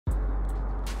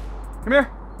Come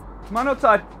here. Come on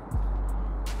outside.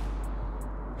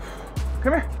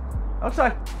 Come here.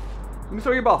 Outside. Let me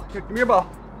throw your ball. Here, give me your ball.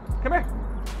 Come here.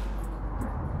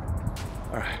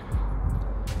 All right.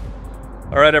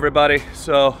 All right, everybody.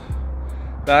 So,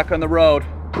 back on the road.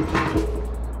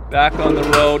 Back on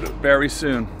the road very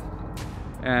soon.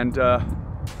 And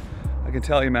I can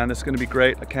tell you, man, this is going to be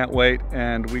great. I can't wait.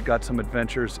 And we got some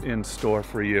adventures in store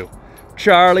for you.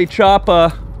 Charlie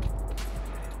Choppa.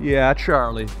 Yeah,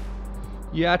 Charlie.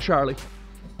 Yeah, Charlie.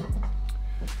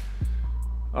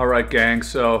 All right, gang.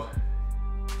 So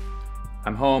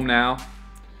I'm home now.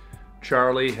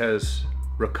 Charlie has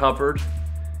recovered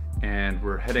and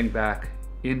we're heading back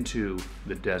into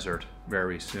the desert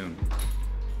very soon.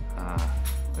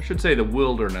 I should say the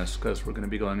wilderness, because we're going to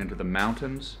be going into the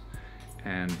mountains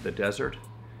and the desert,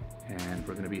 and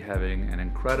we're going to be having an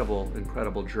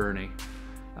incredible journey.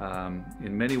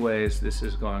 In many ways, this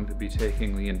is going to be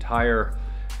taking the entire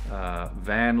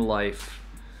van life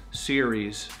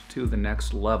series to the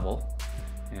next level,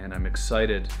 and I'm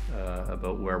excited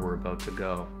about where we're about to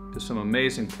go. To some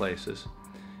amazing places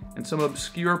and some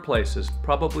obscure places,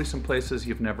 probably some places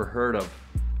you've never heard of.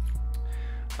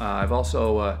 I've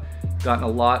also gotten a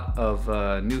lot of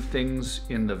new things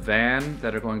in the van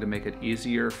that are going to make it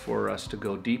easier for us to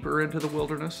go deeper into the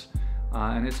wilderness,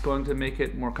 and it's going to make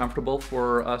it more comfortable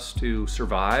for us to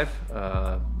survive.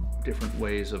 Different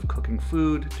ways of cooking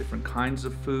food, different kinds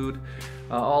of food.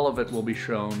 All of it will be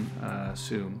shown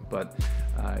soon, but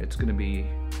it's going to be,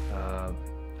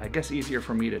 I guess, easier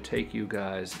for me to take you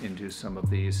guys into some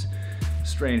of these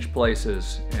strange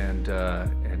places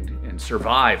and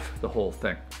survive the whole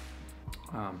thing.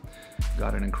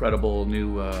 Got an incredible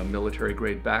new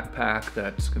military-grade backpack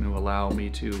that's going to allow me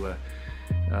to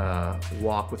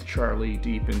walk with Charlie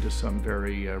deep into some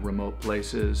very remote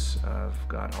places. I've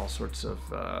got all sorts of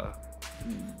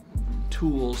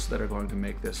tools that are going to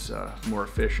make this more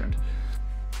efficient.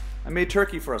 I made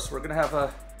turkey for us. We're going to have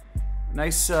a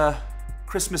nice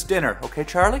Christmas dinner. Okay,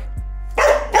 Charlie?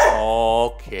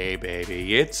 Okay,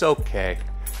 baby. It's okay.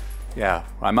 Yeah,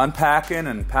 I'm unpacking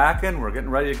and packing. We're getting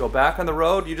ready to go back on the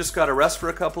road. You just got to rest for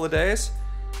a couple of days.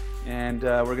 And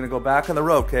we're going to go back on the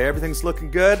road, okay? Everything's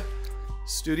looking good.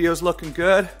 Studio's looking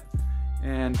good.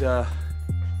 And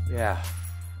yeah,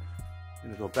 I'm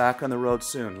going to go back on the road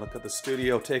soon. Look at the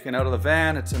studio taken out of the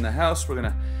van. It's in the house. We're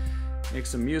going to make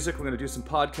some music. We're going to do some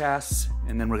podcasts.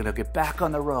 And then we're going to get back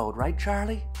on the road. Right,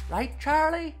 Charlie? Right,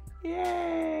 Charlie?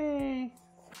 Yay!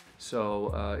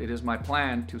 So it is my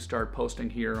plan to start posting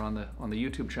here on the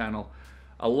YouTube channel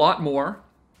a lot more,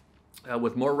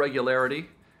 with more regularity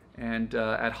and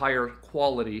at higher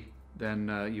quality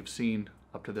than you've seen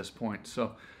up to this point.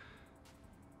 So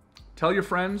tell your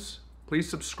friends, please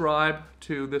subscribe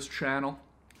to this channel,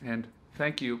 and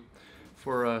thank you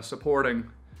for supporting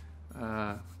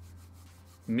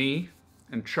me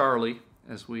and Charlie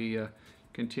as we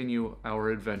continue our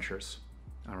adventures.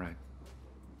 All right.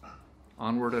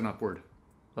 Onward and upward.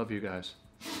 Love you guys.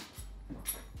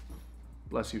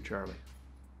 Bless you, Charlie.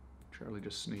 Charlie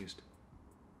just sneezed.